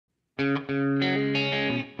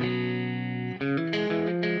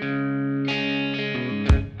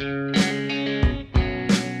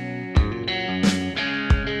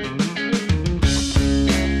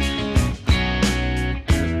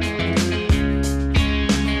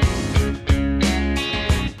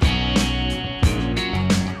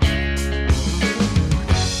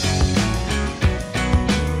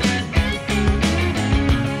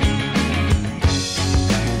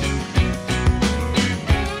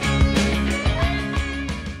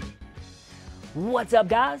What's up,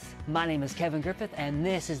 guys? My name is Kevin Griffith and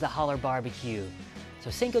this is the Holler Barbecue. So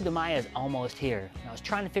Cinco de Mayo is almost here. And I was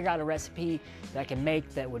trying to figure out a recipe that I can make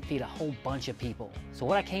that would feed a whole bunch of people. So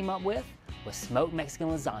what I came up with was smoked Mexican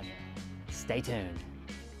lasagna. Stay tuned.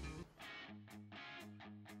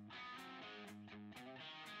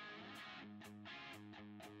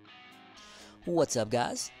 What's up,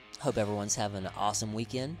 guys? Hope everyone's having an awesome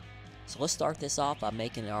weekend. So let's start this off by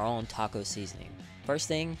making our own taco seasoning. First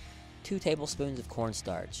thing, 2 tablespoons of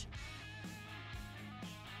cornstarch.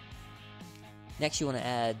 Next, you want to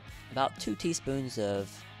add about 2 teaspoons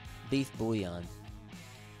of beef bouillon.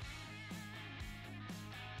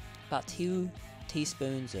 About 2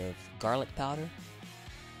 teaspoons of garlic powder.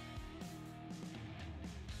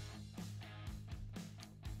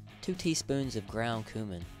 2 teaspoons of ground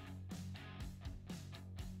cumin.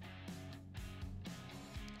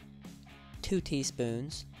 2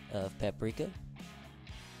 teaspoons of paprika.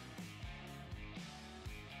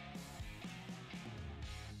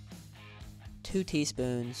 2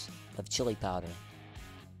 teaspoons of chili powder.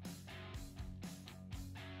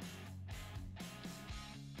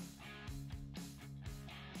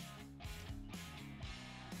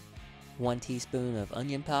 1 teaspoon of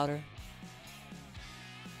onion powder.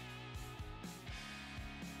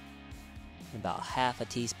 And about half a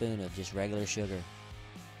teaspoon of just regular sugar.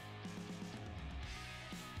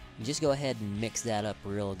 And just go ahead and mix that up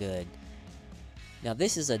real good. Now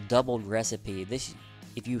this is a doubled recipe.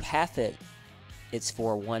 If you half it, it's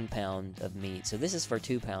for 1 pound of meat. So this is for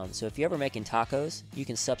 2 pounds. So if you're ever making tacos, you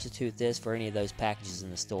can substitute this for any of those packages in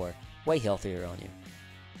the store. Way healthier on you.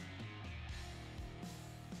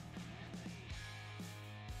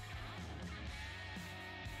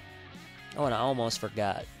 Oh, and I almost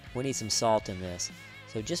forgot. We need some salt in this.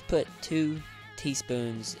 So just put 2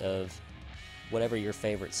 teaspoons of whatever your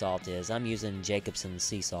favorite salt is. I'm using Jacobsen's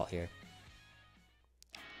sea salt here.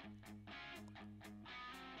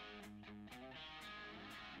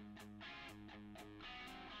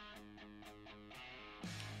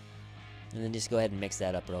 And then just go ahead and mix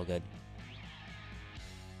that up real good.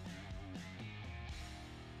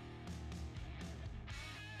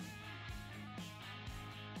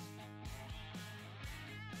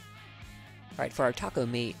 Alright, for our taco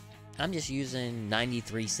meat, I'm just using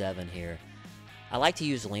 93.7 here. I like to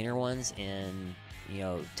use leaner ones in,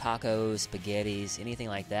 tacos, spaghettis, anything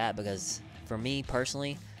like that, because for me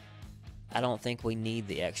personally, I don't think we need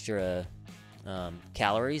the extra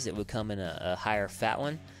calories that would come in a higher fat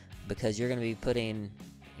one, because you're going to be putting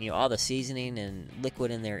all the seasoning and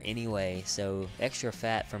liquid in there anyway, so extra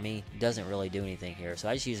fat for me doesn't really do anything here. So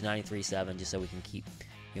I just use 93.7 just so we can keep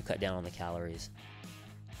cut down on the calories.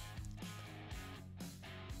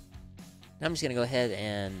 Now I'm just going to go ahead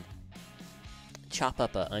and chop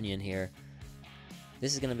up an onion here.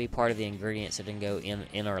 This is going to be part of the ingredients that can go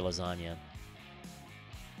in our lasagna.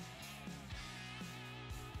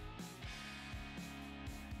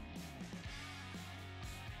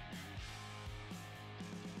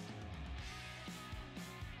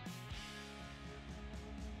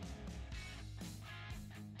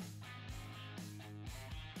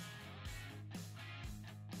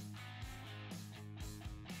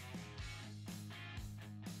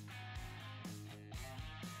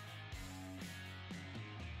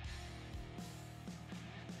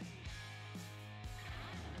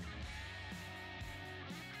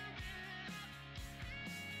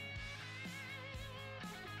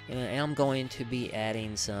 And I'm going to be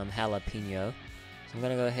adding some jalapeno. So I'm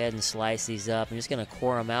going to go ahead and slice these up. I'm just going to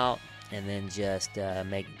core them out and then just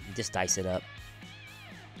dice it up.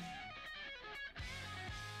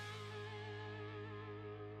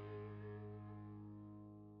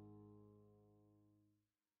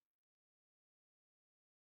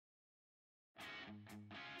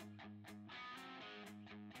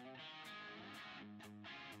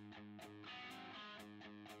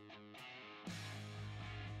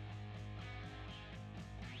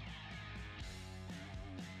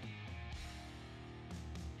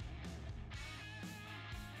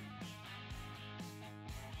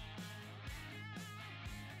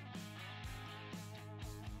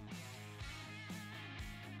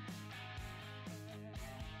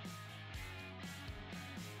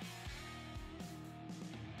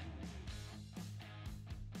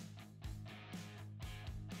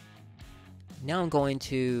 Now I'm going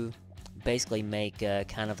to basically make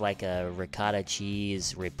kind of like a ricotta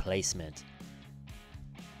cheese replacement.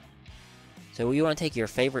 So you want to take your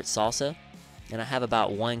favorite salsa, and I have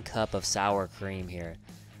about 1 cup of sour cream here.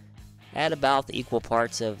 Add about the equal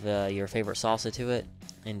parts of your favorite salsa to it,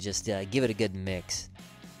 and just give it a good mix.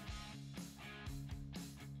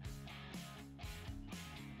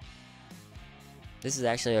 This is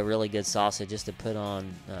actually a really good salsa just to put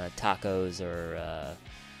on tacos or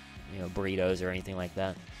burritos or anything like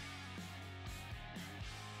that.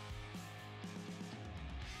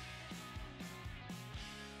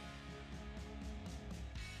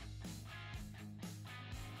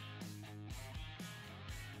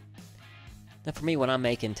 Now for me, when I'm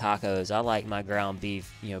making tacos, I like my ground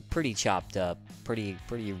beef, pretty chopped up, pretty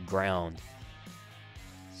ground.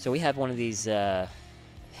 So we have one of these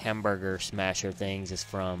hamburger smasher things. Is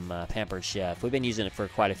from Pampered Chef. We've been using it for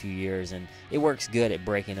quite a few years, and it works good at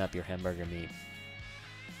breaking up your hamburger meat.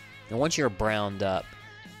 Now once you're browned up,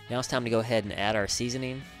 now it's time to go ahead and add our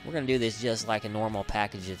seasoning. We're going to do this just like a normal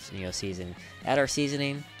package of seasoning. Add our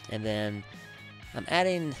seasoning, and then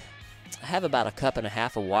I have about 1.5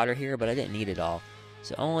 cups of water here, but I didn't need it all.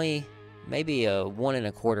 So only maybe 1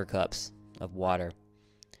 1/4 cups of water.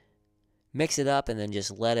 Mix it up and then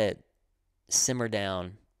just let it simmer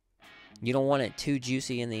down. You don't want it too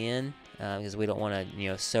juicy in the end because we don't want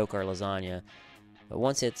to soak our lasagna. But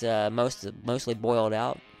once it's mostly boiled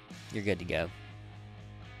out, you're good to go.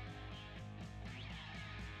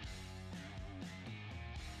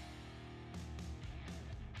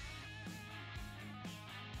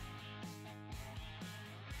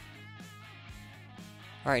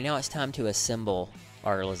 Alright, now it's time to assemble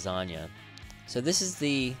our lasagna. So this is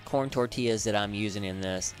the corn tortillas that I'm using in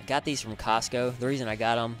this. I got these from Costco. The reason I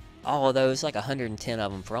got them, all of those, like 110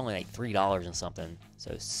 of them for only like $3 and something.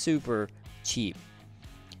 So super cheap.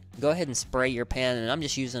 Go ahead and spray your pan, and I'm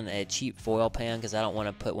just using a cheap foil pan because I don't want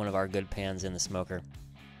to put one of our good pans in the smoker.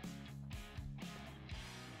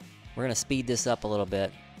 We're going to speed this up a little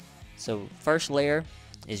bit. So first layer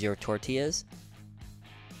is your tortillas.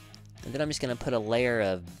 And then I'm just going to put a layer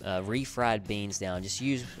of refried beans down. Just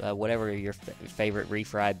use whatever your favorite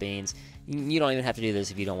refried beans. You don't even have to do this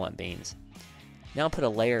if you don't want beans. Now I'll put a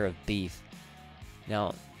layer of beef.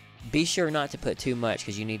 Now, be sure not to put too much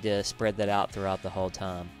because you need to spread that out throughout the whole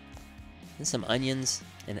time. Then some onions,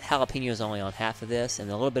 and jalapenos only on half of this, and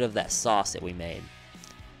a little bit of that sauce that we made.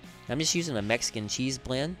 I'm just using a Mexican cheese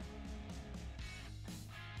blend.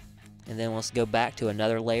 And then let's go back to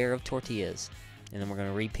another layer of tortillas. And then we're going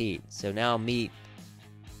to repeat. So now meat,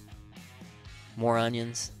 more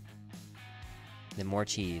onions, then more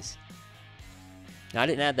cheese. Now I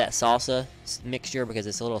didn't add that salsa mixture because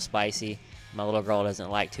it's a little spicy. My little girl doesn't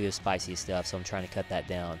like too spicy stuff, so I'm trying to cut that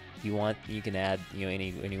down. If you want, you can add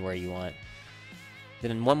anywhere you want.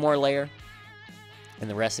 Then one more layer, and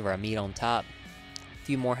the rest of our meat on top. A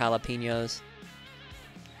few more jalapenos,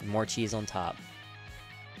 and more cheese on top.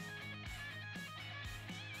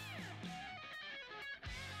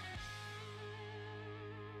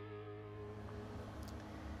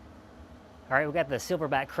 All right, we got the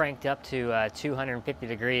Silverbac cranked up to 250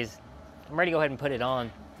 degrees. I'm ready to go ahead and put it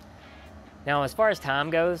on. Now, as far as time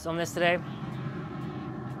goes on this today,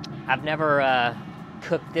 I've never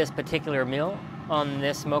cooked this particular meal on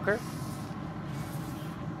this smoker.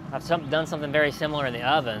 I've done something very similar in the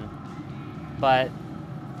oven, but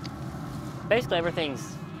basically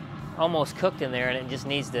everything's almost cooked in there and it just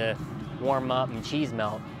needs to warm up and cheese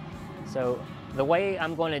melt. So the way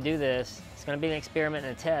I'm going to do this, it's going to be an experiment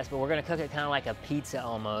and a test, but we're going to cook it kind of like a pizza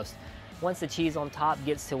almost. Once the cheese on top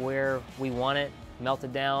gets to where we want it,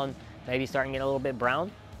 melted down, maybe starting to get a little bit brown,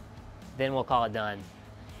 then we'll call it done.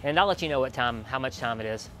 And I'll let you know how much time it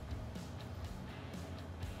is.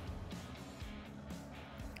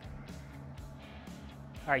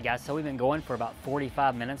 All right, guys, so we've been going for about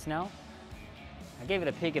 45 minutes now. I gave it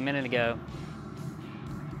a peek a minute ago,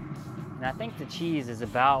 and I think the cheese is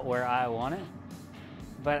about where I want it.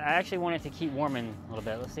 But I actually want it to keep warming a little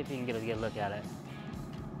bit. Let's see if we can get a good look at it.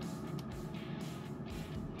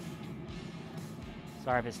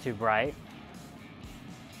 Sorry if it's too bright.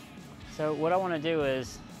 So what I want to do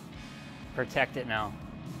is protect it now.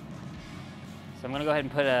 So I'm going to go ahead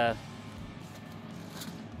and put a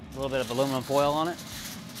little bit of aluminum foil on it.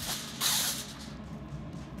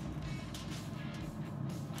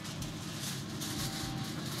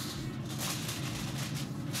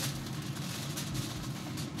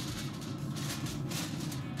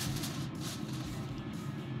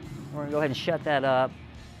 We're gonna go ahead and shut that up.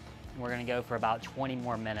 We're gonna go for about 20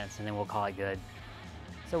 more minutes and then we'll call it good.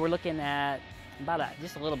 So we're looking at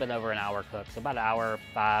just a little bit over an hour cooked. So about an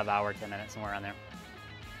hour, 10 minutes, somewhere around there.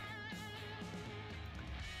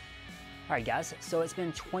 All right, guys, so it's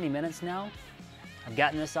been 20 minutes now. I've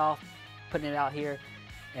gotten this off, putting it out here,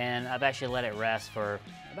 and I've actually let it rest for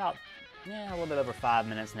about, a little bit over 5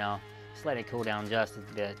 minutes now. Just let it cool down just a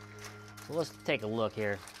bit. So let's take a look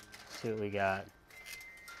here, see what we got.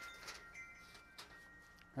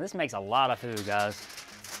 Now, this makes a lot of food, guys.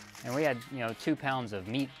 And we had, 2 pounds of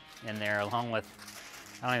meat in there, along with,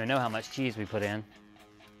 I don't even know how much cheese we put in.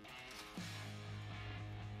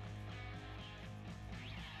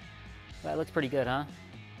 That looks pretty good, huh?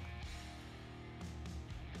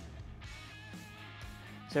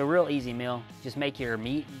 So real easy meal. Just make your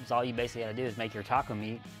meat. That's all you basically gotta do is make your taco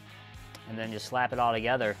meat, and then just slap it all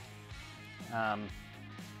together.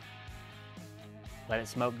 Let it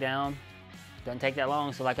smoke down. Doesn't take that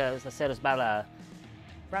long. So like I said, it's about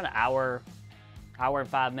around an hour and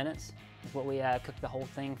 5 minutes is what we cooked the whole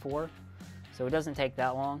thing for. So it doesn't take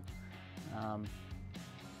that long.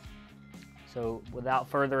 So without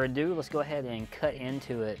further ado, let's go ahead and cut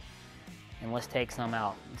into it, and let's take some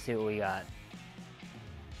out and see what we got.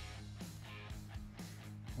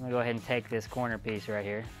 I'm gonna go ahead and take this corner piece right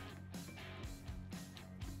here.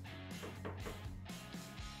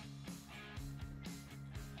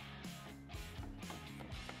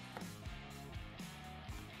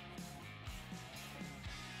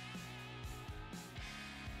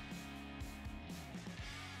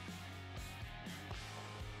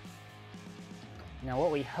 Now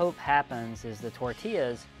what we hope happens is the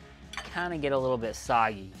tortillas kind of get a little bit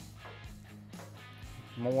soggy.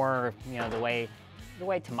 More, the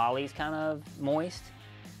way tamales kind of moist.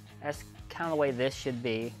 That's kind of the way this should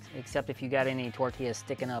be, except if you got any tortillas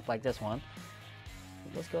sticking up like this one.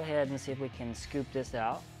 Let's go ahead and see if we can scoop this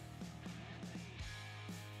out.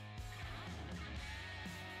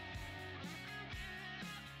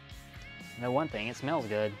 Now one thing, it smells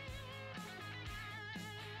good.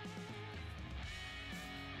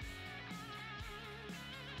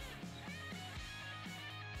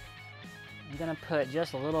 I'm gonna put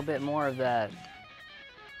just a little bit more of that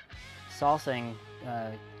salsing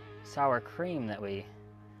sour cream that we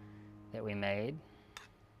made.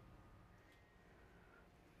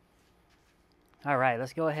 All right,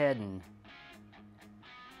 let's go ahead and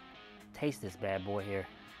taste this bad boy here.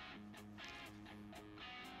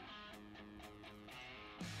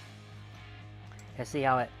 And see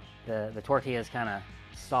how the tortilla is kind of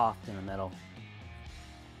soft in the middle.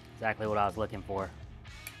 Exactly what I was looking for.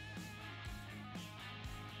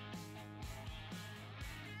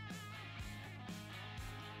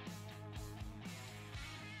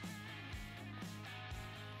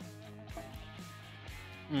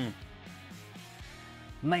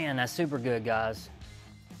 Man, that's super good, guys.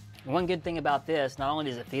 One good thing about this, not only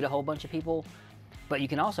does it feed a whole bunch of people, but you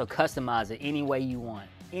can also customize it any way you want.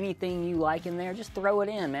 Anything you like in there, just throw it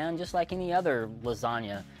in, man, just like any other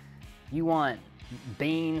lasagna. You want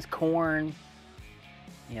beans, corn,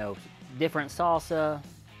 different salsa,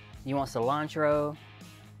 you want cilantro,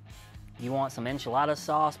 you want some enchilada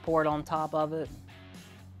sauce poured on top of it,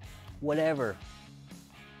 whatever.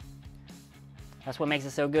 That's what makes it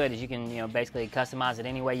so good, is you can, basically customize it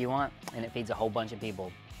any way you want, and it feeds a whole bunch of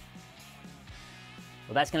people.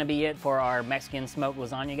 Well, that's gonna be it for our Mexican smoked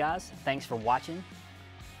lasagna, guys. Thanks for watching.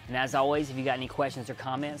 And as always, if you got any questions or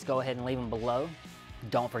comments, go ahead and leave them below.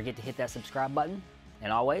 Don't forget to hit that subscribe button.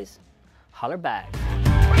 And always, holler back.